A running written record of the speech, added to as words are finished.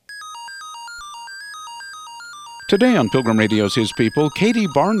Today on Pilgrim Radio's His People, Katie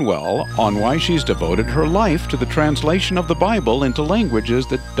Barnwell on why she's devoted her life to the translation of the Bible into languages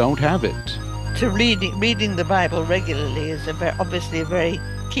that don't have it. Reading the Bible regularly is obviously a very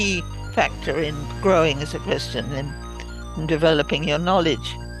key factor in growing as a Christian and developing your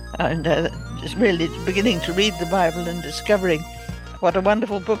knowledge. And just really beginning to read the Bible and discovering what a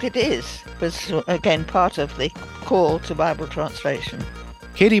wonderful book it is was, again, part of the call to Bible translation.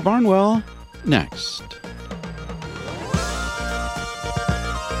 Katie Barnwell, next.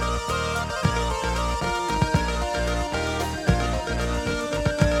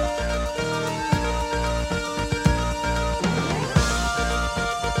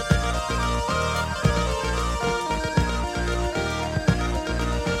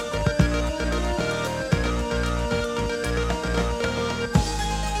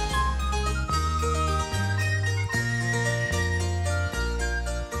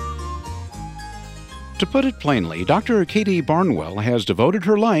 To put it plainly, Dr. Katie Barnwell has devoted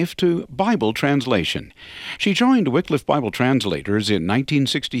her life to Bible translation. She joined Wycliffe Bible Translators in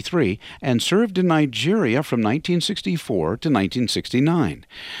 1963 and served in Nigeria from 1964 to 1969.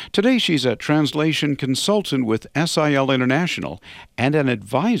 Today she's a translation consultant with SIL International and an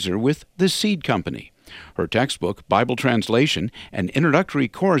advisor with the Seed Company. Her textbook, Bible Translation, an introductory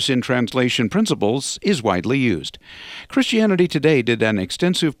course in translation principles, is widely used. Christianity Today did an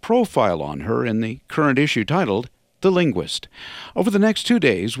extensive profile on her in the current issue titled The Linguist. Over the next 2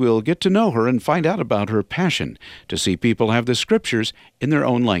 days, we'll get to know her and find out about her passion to see people have the Scriptures in their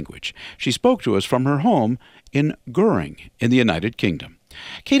own language. She spoke to us from her home in Goring in the United Kingdom.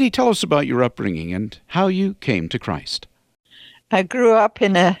 Katie, tell us about your upbringing and how you came to Christ. I grew up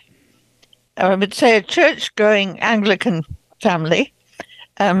in a church-going Anglican family,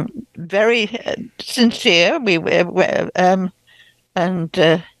 very sincere.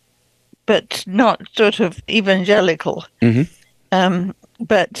 But not sort of evangelical. Mm-hmm.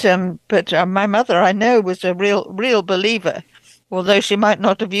 But my mother, I know, was a real believer, although she might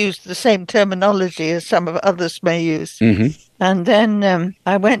not have used the same terminology as some of others may use. Mm-hmm. And then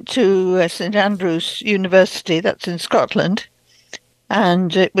I went to St Andrews University, that's in Scotland.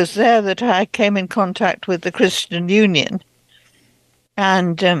 And it was there that I came in contact with the Christian Union.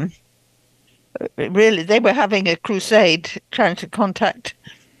 And really, they were having a crusade trying to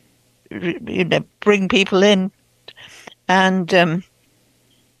bring people in. And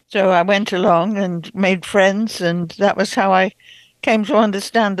so I went along and made friends. And that was how I came to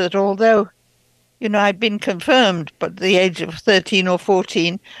understand that although, I'd been confirmed at the age of 13 or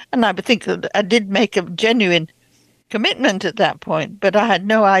 14, and I think that I did make a genuine commitment at that point, but I had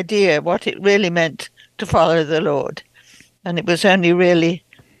no idea what it really meant to follow the Lord. And it was only really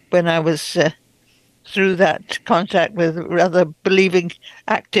when I was through that contact with other believing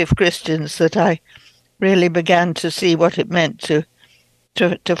active Christians that I really began to see what it meant to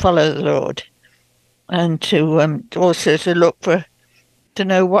follow the Lord, and to also to look to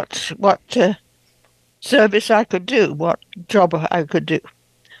know what service I could do, what job I could do.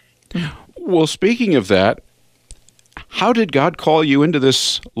 Well, speaking of that, how did God call you into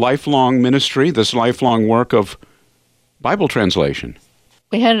this lifelong ministry, this lifelong work of Bible translation?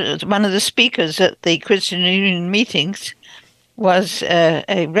 We had one of the speakers at the Christian Union meetings was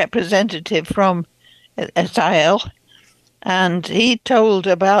a representative from SIL, and he told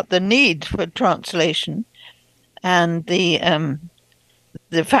about the need for translation and the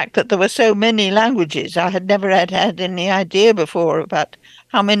fact that there were so many languages. I had never had any idea before about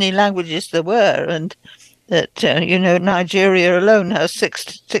how many languages there were, and that, Nigeria alone has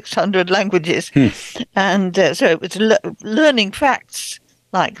 600 languages. And so it was learning facts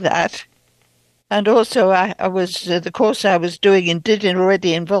like that. And also I was the course I was doing did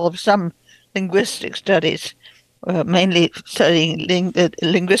already involve some linguistic studies, mainly studying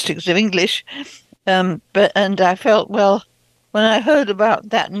linguistics of English. And I felt, well, when I heard about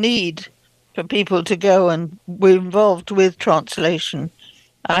that need for people to go and were involved with translation,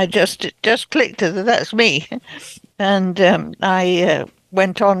 I just clicked that that's me. And I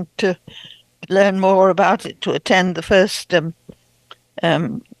went on to learn more about it, to attend the first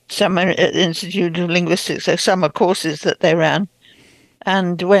Summer Institute of Linguistics, so summer courses that they ran,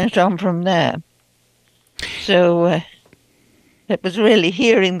 and went on from there. So it was really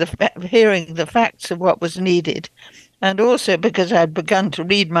hearing the facts of what was needed, and also because I'd begun to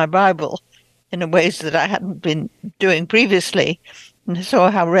read my Bible in ways that I hadn't been doing previously, and saw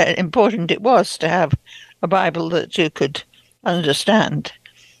how important it was to have a Bible that you could understand.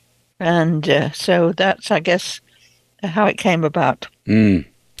 And so that's, I guess, how it came about. And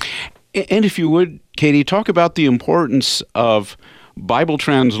if you would, Katie, talk about the importance of Bible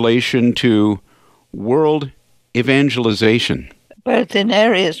translation to world evangelization? Both in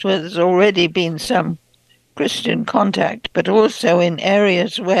areas where there's already been some Christian contact, but also in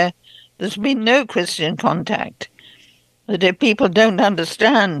areas where there's been no Christian contact. That if people don't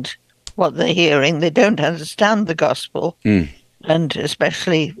understand what they're hearing, they don't understand the gospel, and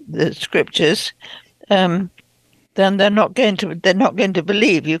especially the scriptures, then they're not going to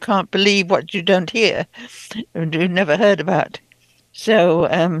believe. You can't believe what you don't hear and you've never heard about. So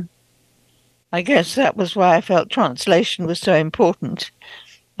I guess that was why I felt translation was so important,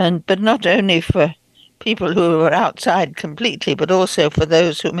 but not only for people who were outside completely, but also for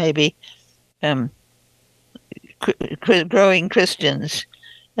those who may be growing Christians.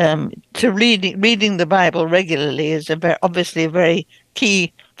 To reading the Bible regularly is obviously a very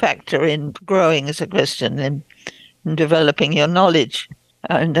key factor in growing as a Christian and in developing your knowledge,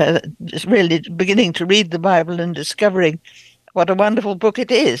 and just really beginning to read the Bible and discovering what a wonderful book it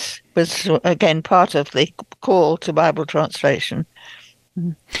is was, again, part of the call to Bible translation.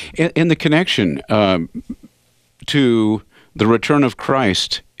 In the connection to the return of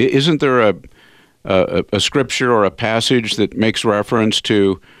Christ, isn't there a scripture or a passage that makes reference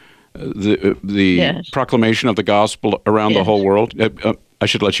to the Yes. proclamation of the gospel around the whole world? I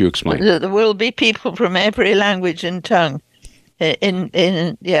should let you explain. There will be people from every language and tongue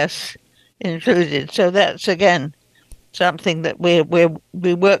included. So that's, again, something that we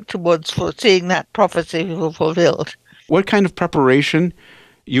work towards for seeing that prophecy fulfilled. What kind of preparation?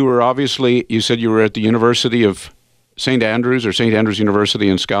 You said you were at the University of St. Andrews or St. Andrews University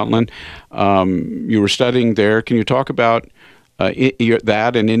in Scotland. You were studying there. Can you talk about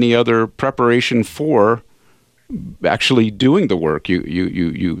that and any other preparation for actually doing the work?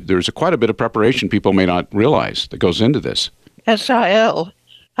 There's quite a bit of preparation people may not realize that goes into this. SIL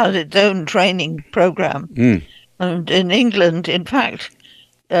has its own training program. And in England, in fact,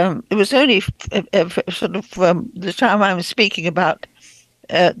 it was only the time I'm speaking about,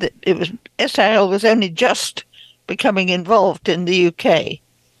 SIL was only just becoming involved in the UK.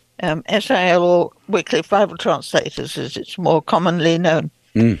 SIL, or Wycliffe Bible Translators, as it's more commonly known.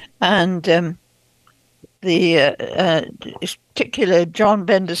 And the particular John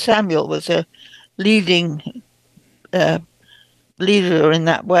Bender Samuel was a leading leader in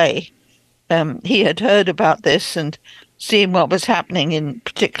that way. He had heard about this and seen what was happening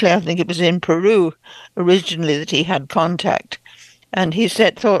particularly, I think it was in Peru originally that he had contact. And he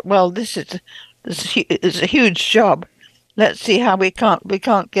thought, well, this is a huge job. Let's see how we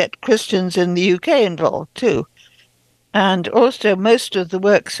can't get Christians in the UK involved too. And also most of the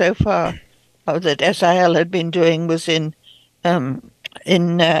work so far that SIL had been doing was in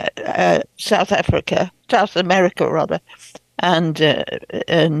South America rather, and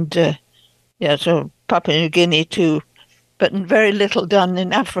so Papua New Guinea too, but very little done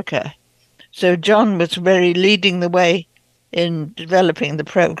in Africa. So John was very leading the way in developing the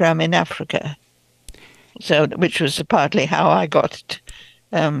program in Africa. So, which was partly how I got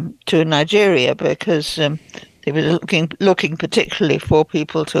to Nigeria, because they were looking particularly for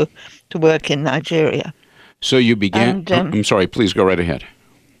people to work in Nigeria. So you began. I'm sorry. Please go right ahead.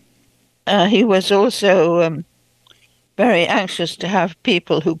 He was also very anxious to have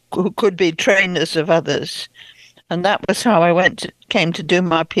people who could be trainers of others, and that was how I came to do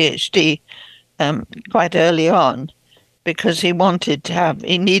my PhD quite early on, because he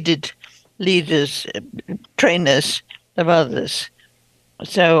needed leaders, trainers of others.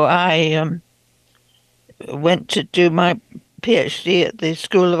 So I went to do my PhD at the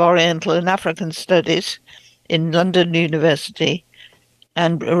School of Oriental and African Studies in London University,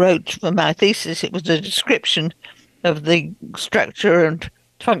 and wrote for my thesis. It was a description of the structure and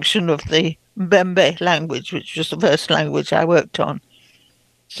function of the Mbembe language, which was the first language I worked on.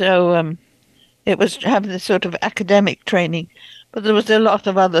 So it was having this sort of academic training, but there was a lot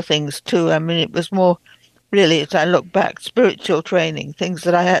of other things too. I mean, it was more really, as I look back, spiritual training, things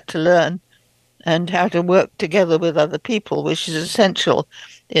that I had to learn, and how to work together with other people, which is essential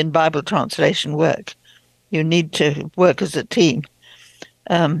in Bible translation work. You need to work as a team.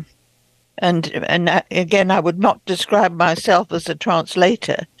 And again, I would not describe myself as a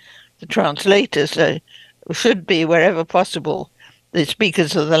translator. The translators should be, wherever possible, the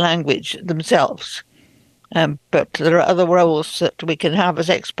speakers of the language themselves. But there are other roles that we can have as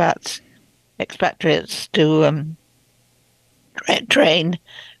expatriates to train,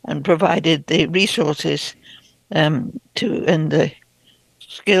 and provided the resources and the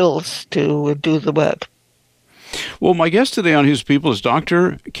skills to do the work. Well, my guest today on His People is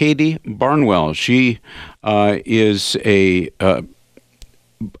Dr. Katie Barnwell. She is is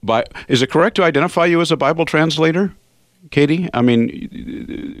it correct to identify you as a Bible translator? Katie? I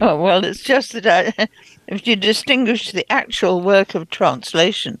mean, Oh, well, it's just that if you distinguish the actual work of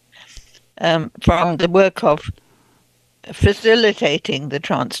translation from the work of facilitating the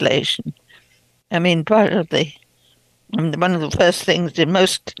translation, I mean, one of the first things in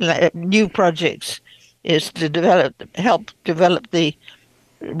most new projects is to help develop the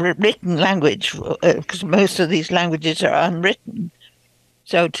written language, because most of these languages are unwritten.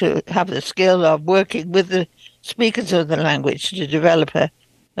 So to have the skill of working with the speakers of the language to develop an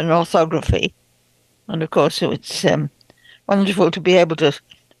orthography. And of course, it's wonderful to be able to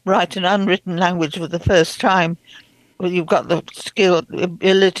write an unwritten language for the first time. Well, you've got the skill,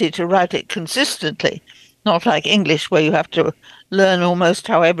 ability to write it consistently, not like English, where you have to learn almost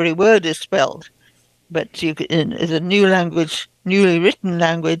how every word is spelled. But as a new language, newly written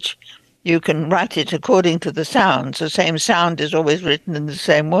language, you can write it according to the sounds. The same sound is always written in the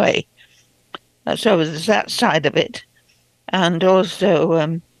same way. So there's that side of it. And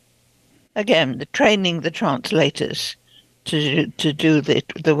also, again, the training the translators to do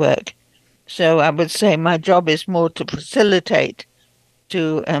the work. So I would say my job is more to facilitate,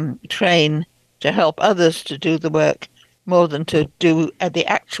 to train, to help others to do the work, more than to do the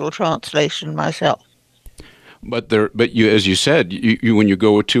actual translation myself. But you, as you said, you when you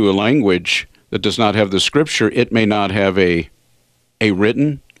go to a language that does not have the scripture, it may not have a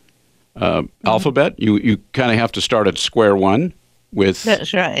written alphabet. You kind of have to start at square one with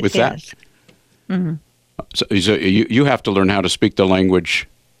That's right. with yes. that. Mm-hmm. So you have to learn how to speak the language.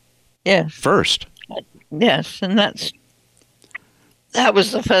 Yes. First. Yes, and that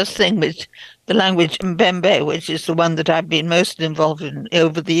was the first thing with the language Mbembe, which is the one that I've been most involved in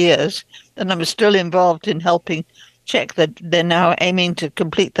over the years, and I'm still involved in helping check that they're now aiming to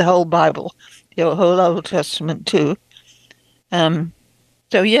complete the whole Bible, the whole Old Testament too.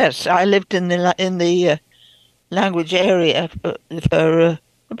 So yes, I lived in the language area for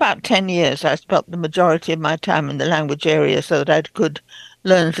about 10 years. I spent the majority of my time in the language area so that I could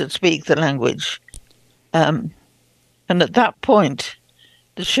learn to speak the language. And at that point,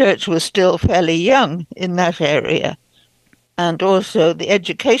 the church was still fairly young in that area. And also the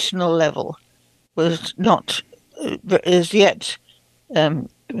educational level was not as yet,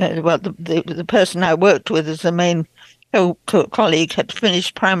 the person I worked with as the main colleague had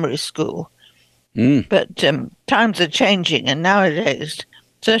finished primary school. But times are changing, and nowadays,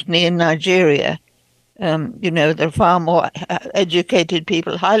 certainly in Nigeria, there are far more educated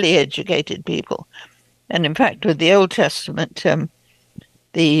people, highly educated people. And in fact, with the Old Testament,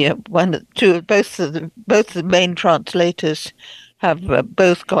 both the main translators have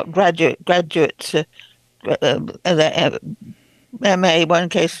both got graduates, MA, one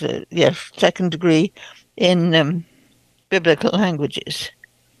case, second degree in biblical languages.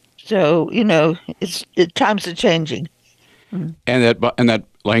 So times are changing. And that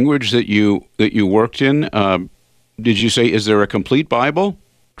language that you worked in, did you say, is there a complete Bible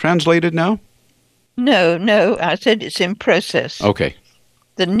translated now? No. I said it's in process. Okay.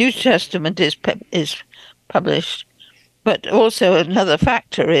 The New Testament is published, but also another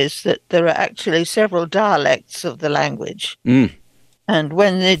factor is that there are actually several dialects of the language. And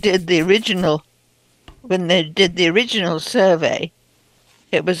when they did the original survey,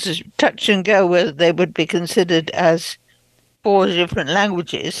 it was touch and go whether they would be considered as 4 different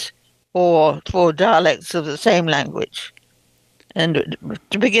languages or 4 dialects of the same language. And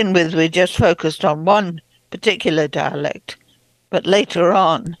to begin with, we just focused on one particular dialect, but later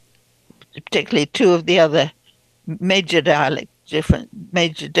on, particularly 2 of the other major different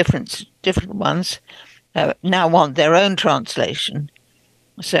ones, now want their own translation.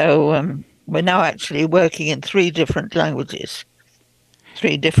 So we're now actually working in 3 different languages,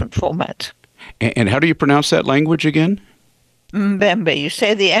 3 different formats. And how do you pronounce that language again? Mbembe. You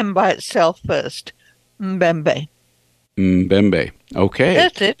say the M by itself first. Mbembe. Mbembe. Okay.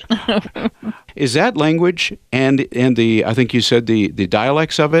 That's it. Is that language and the, I think you said the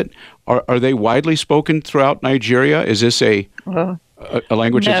dialects of it, are they widely spoken throughout Nigeria? Is this a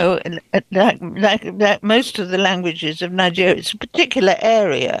language? No, like most of the languages of Nigeria, it's a particular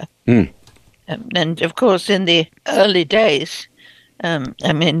area. And of course, in the early days,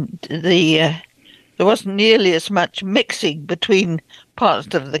 there wasn't nearly as much mixing between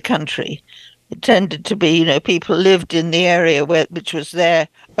parts of the country. It tended to be, people lived in the area which was their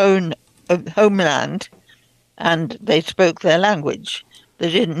own homeland, and they spoke their language.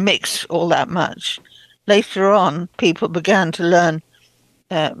 They didn't mix all that much. Later on, people began to learn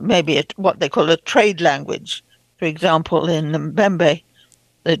what they call a trade language. For example, in Mbembe,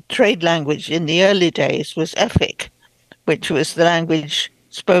 the trade language in the early days was Efik, which was the language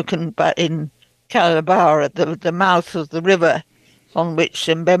spoken in Calabar at the mouth of the river along which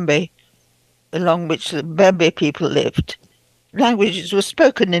the Mbembe people lived. Languages were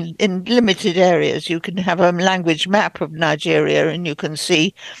spoken in limited areas. You can have a language map of Nigeria, and you can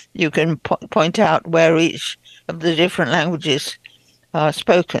point out where each of the different languages are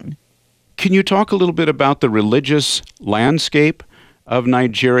spoken. Can you talk a little bit about the religious landscape of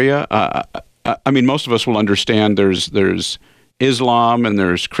Nigeria? I mean, most of us will understand there's Islam and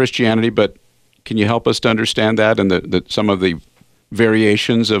there's Christianity, but can you help us to understand that and some of the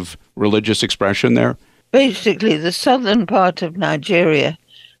variations of religious expression there? Basically, the southern part of Nigeria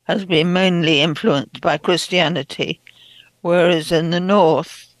has been mainly influenced by Christianity, whereas in the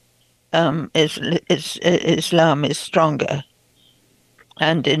north, Islam is stronger.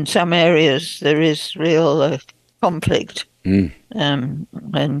 And in some areas, there is real conflict and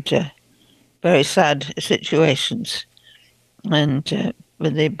very sad situations. And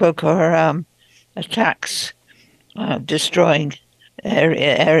with the Boko Haram attacks, destroying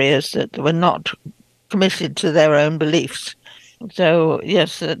areas that were not committed to their own beliefs. So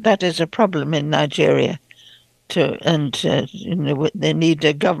yes, that is a problem in Nigeria. They need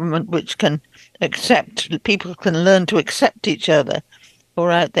a government which can people can learn to accept each other. All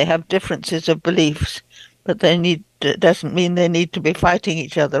right, they have differences of beliefs, but doesn't mean they need to be fighting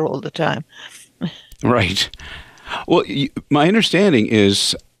each other all the time. Right. Well, my understanding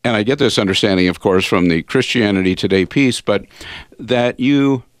is, and I get this understanding, of course, from the Christianity Today piece, but that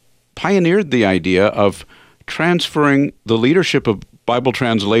you pioneered the idea of transferring the leadership of Bible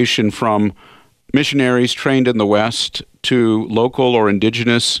translation from missionaries trained in the West to local or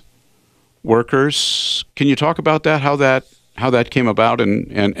indigenous workers. Can you talk about that, how that came about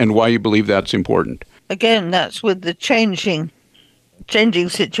and why you believe that's important? Again, that's with the changing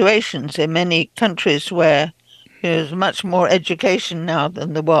situations in many countries where there's much more education now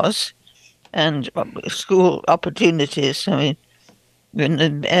than there was, and school opportunities. I mean,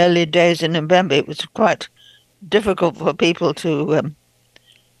 in the early days in Mbembe, it was quite difficult for people to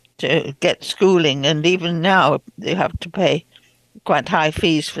get schooling, and even now they have to pay quite high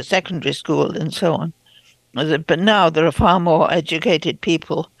fees for secondary school and so on. But now there are far more educated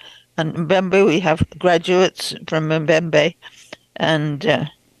people, and in Mbembe we have graduates from Mbembe, and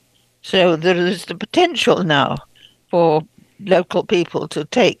so there is the potential now for local people to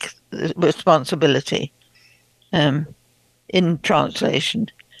take the responsibility in translation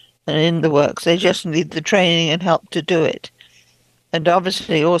and in the works. They just need the training and help to do it. And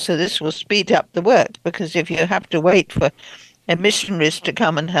obviously also this will speed up the work, because if you have to wait for missionaries to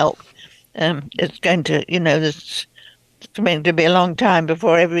come and help, it's going to be a long time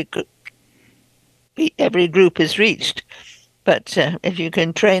before every group is reached. But if you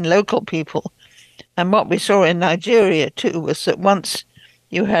can train local people, and what we saw in Nigeria too was that once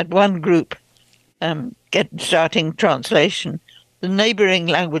you had one group starting translation, the neighboring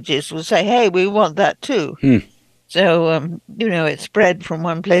languages will say, "Hey, we want that too." So it spread from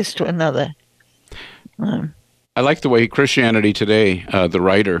one place to another. I like the way Christianity Today, the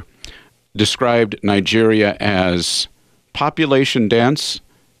writer, described Nigeria as population dense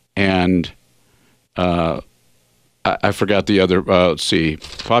and I forgot the other. Let's see,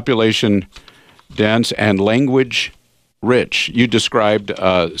 population dense and language rich. You described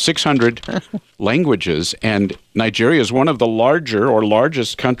 600 languages, and Nigeria is one of the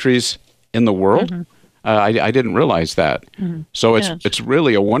largest countries in the world. Mm-hmm. I didn't realize that. Mm-hmm. So it's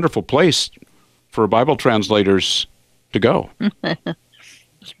really a wonderful place for Bible translators to go.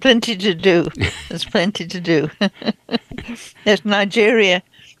 There's plenty to do. There's plenty to do. There's Nigeria,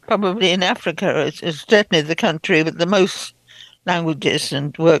 probably in Africa, is certainly the country with the most languages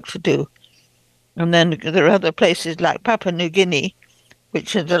and work to do. And then there are other places like Papua New Guinea,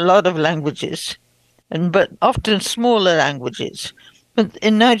 which has a lot of languages, but often smaller languages. But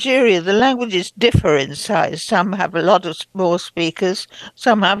in Nigeria, the languages differ in size. Some have a lot of more speakers,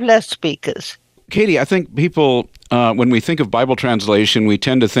 some have less speakers. Katie, I think people, when we think of Bible translation, we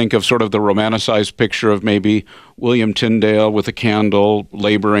tend to think of sort of the romanticized picture of maybe William Tyndale with a candle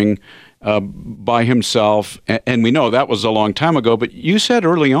laboring by himself. And we know that was a long time ago. But you said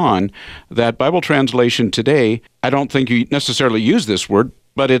early on that Bible translation today, I don't think you necessarily use this word,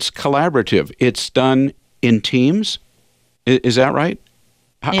 but it's collaborative. It's done in teams. Is that right?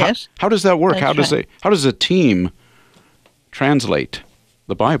 Yes. How does that work? How does a team translate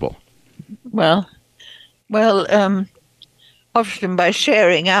the Bible? Well, often by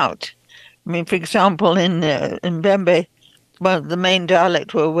sharing out. I mean, for example, in Mbembe, the main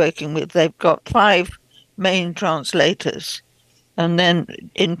dialect we're working with, they've got 5 main translators. And then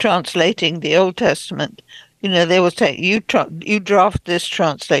in translating the Old Testament, They will say, you draft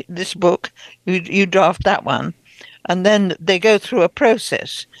translate this book, you draft that one. And then they go through a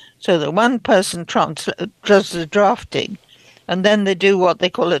process. So that one person does the drafting, and then they do what they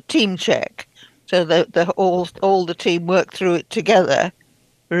call a team check. So that all the team work through it together,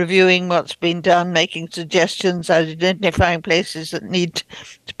 reviewing what's been done, making suggestions, identifying places that need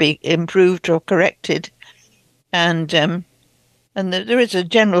to be improved or corrected. And there is a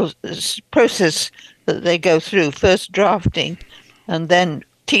general process that they go through: first drafting, and then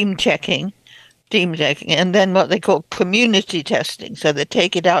team checking, and then what they call community testing. So they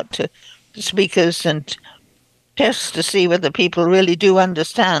take it out to the speakers and test to see whether people really do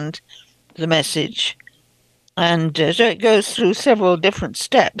understand the message. And so it goes through several different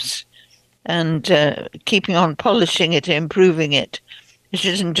steps, and keeping on polishing it, improving it. It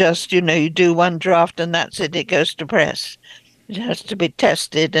isn't just, you do one draft and that's it, it goes to press. It has to be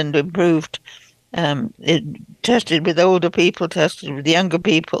tested and improved, tested with older people, tested with younger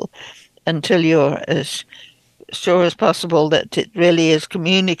people, until you're as sure as possible that it really is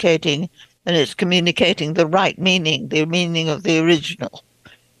communicating, and it's communicating the right meaning, the meaning of the original.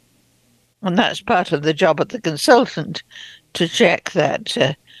 And that's part of the job of the consultant, to check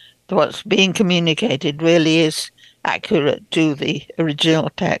that what's being communicated really is accurate to the original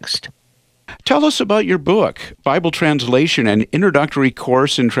text. Tell us about your book, Bible Translation, an introductory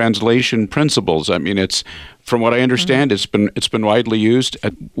course in translation principles. I mean, it's, from what I understand, it's been widely used.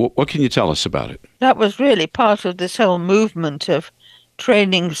 What can you tell us about it? That was really part of this whole movement of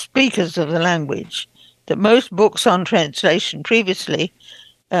training speakers of the language. That most books on translation previously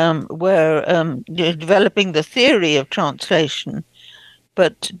were developing the theory of translation,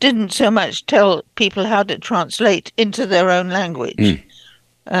 but didn't so much tell people how to translate into their own language.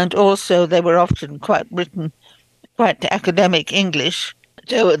 And also they were often quite academic English.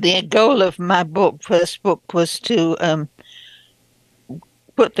 So the goal of my first book, was to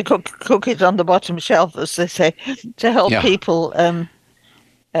put the cookies on the bottom shelf, as they say, to help people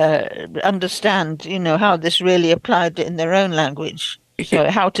understand, how this really applied in their own language.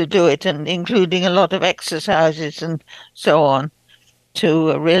 So how to do it, and including a lot of exercises and so on,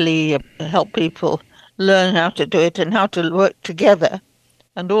 to really help people learn how to do it and how to work together,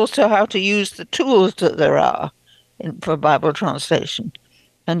 and also how to use the tools that there are for Bible translation.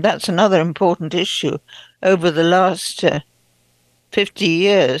 And that's another important issue. Over the last 50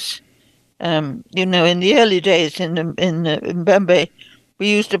 years, in the early days in Mbembe, we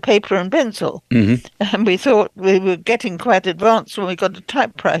used a paper and pencil, and we thought we were getting quite advanced when we got a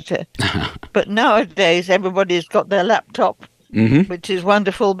typewriter. But nowadays, everybody's got their laptop, which is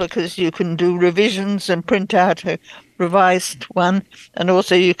wonderful, because you can do revisions and print out a revised one, and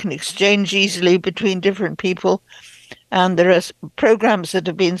also you can exchange easily between different people. And there are programs that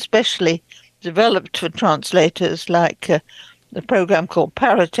have been specially developed for translators, like the program called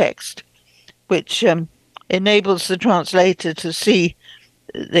Paratext, which enables the translator to see.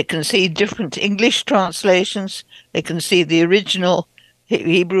 They can see different English translations, they can see the original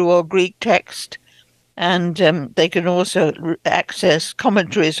Hebrew or Greek text, and they can also access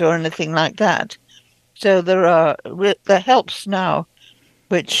commentaries or anything like that. So there are helps now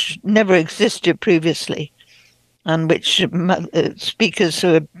which never existed previously, and which speakers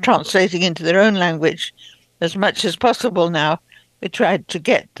who are translating into their own language, as much as possible now, we tried to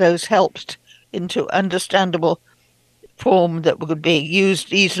get those helps into understandable form that would be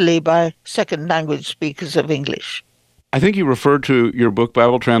used easily by second language speakers of English. I think you referred to your book,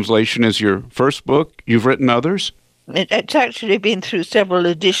 Bible Translation, as your first book. You've written others? It's actually been through several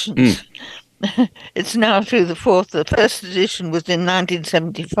editions. It's now through the fourth. The first edition was in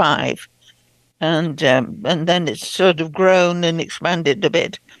 1975, and then it's sort of grown and expanded a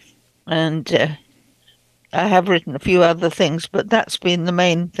bit. And I have written a few other things, but that's been the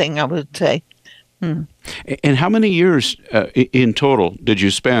main thing, I would say. And how many years in total did you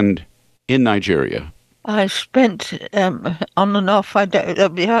spend in Nigeria? I spent on and off. It'll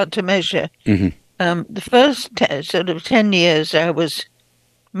be hard to measure. The first sort of 10 years, I was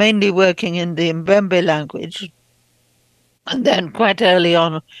mainly working in the Mbembe language, and then quite early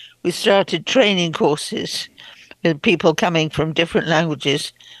on, we started training courses with people coming from different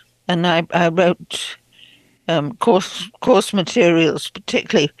languages, and I wrote course materials,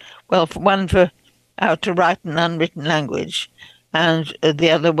 particularly one for how to write an unwritten language, and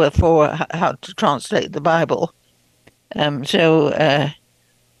the other were for how to translate the Bible. And those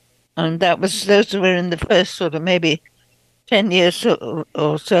were in the first sort of maybe 10 years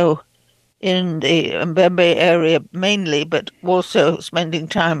or so in the Mbembe area mainly, but also spending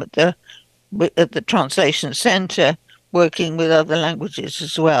time at the translation center, working with other languages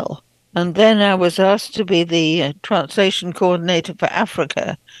as well. And then I was asked to be the translation coordinator for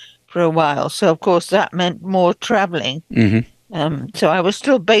Africa for a while. So, of course, that meant more traveling. So I was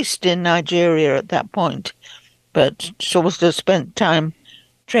still based in Nigeria at that point, but sort of spent time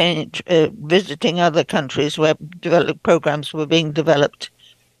visiting other countries where programs were being developed.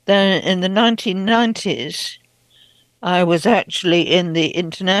 Then in the 1990s, I was actually in the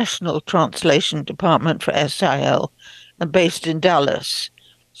international translation department for SIL and based in Dallas.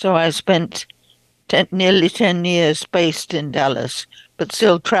 So I spent nearly 10 years based in Dallas, but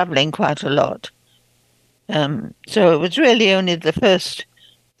still traveling quite a lot. So it was really only the first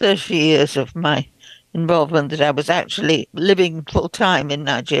 30 years of my involvement that I was actually living full time in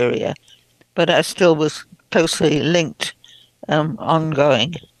Nigeria, but I still was closely linked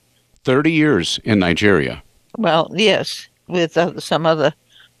ongoing. 30 years in Nigeria. Well, yes, with some other,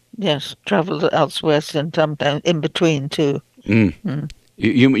 traveled elsewhere and sometimes in between too.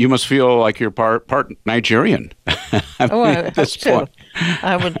 You must feel like you're part Nigerian. I hope so.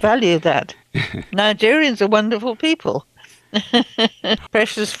 I would value that. Nigerians are wonderful people.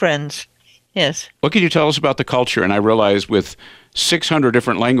 Precious friends. Yes. What can you tell us about the culture? And I realize with 600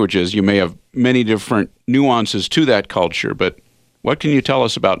 different languages, you may have many different nuances to that culture, but what can you tell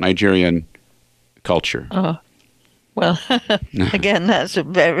us about Nigerian culture? Oh, well, again, that's a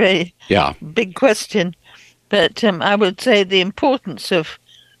very big question. But I would say the importance of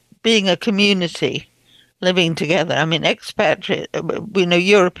being a community, living together. I mean, we know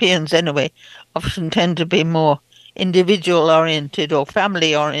Europeans anyway, often tend to be more individual-oriented or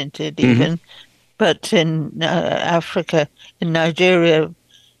family-oriented even. But in Africa, in Nigeria,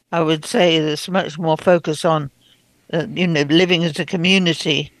 I would say there's much more focus on, living as a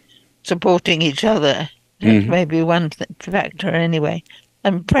community, supporting each other. That's maybe one factor anyway.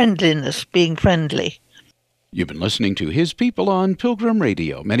 And friendliness, being friendly. You've been listening to His People on Pilgrim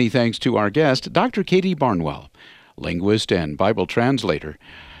Radio. Many thanks to our guest, Dr. Katie Barnwell, linguist and Bible translator.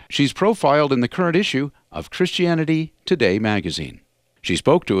 She's profiled in the current issue of Christianity Today magazine. She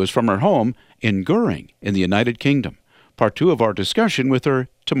spoke to us from her home in Goring in the United Kingdom. Part 2 of our discussion with her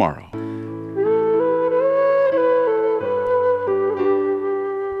tomorrow.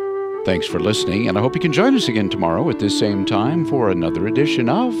 Thanks for listening, and I hope you can join us again tomorrow at this same time for another edition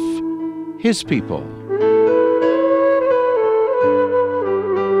of His People.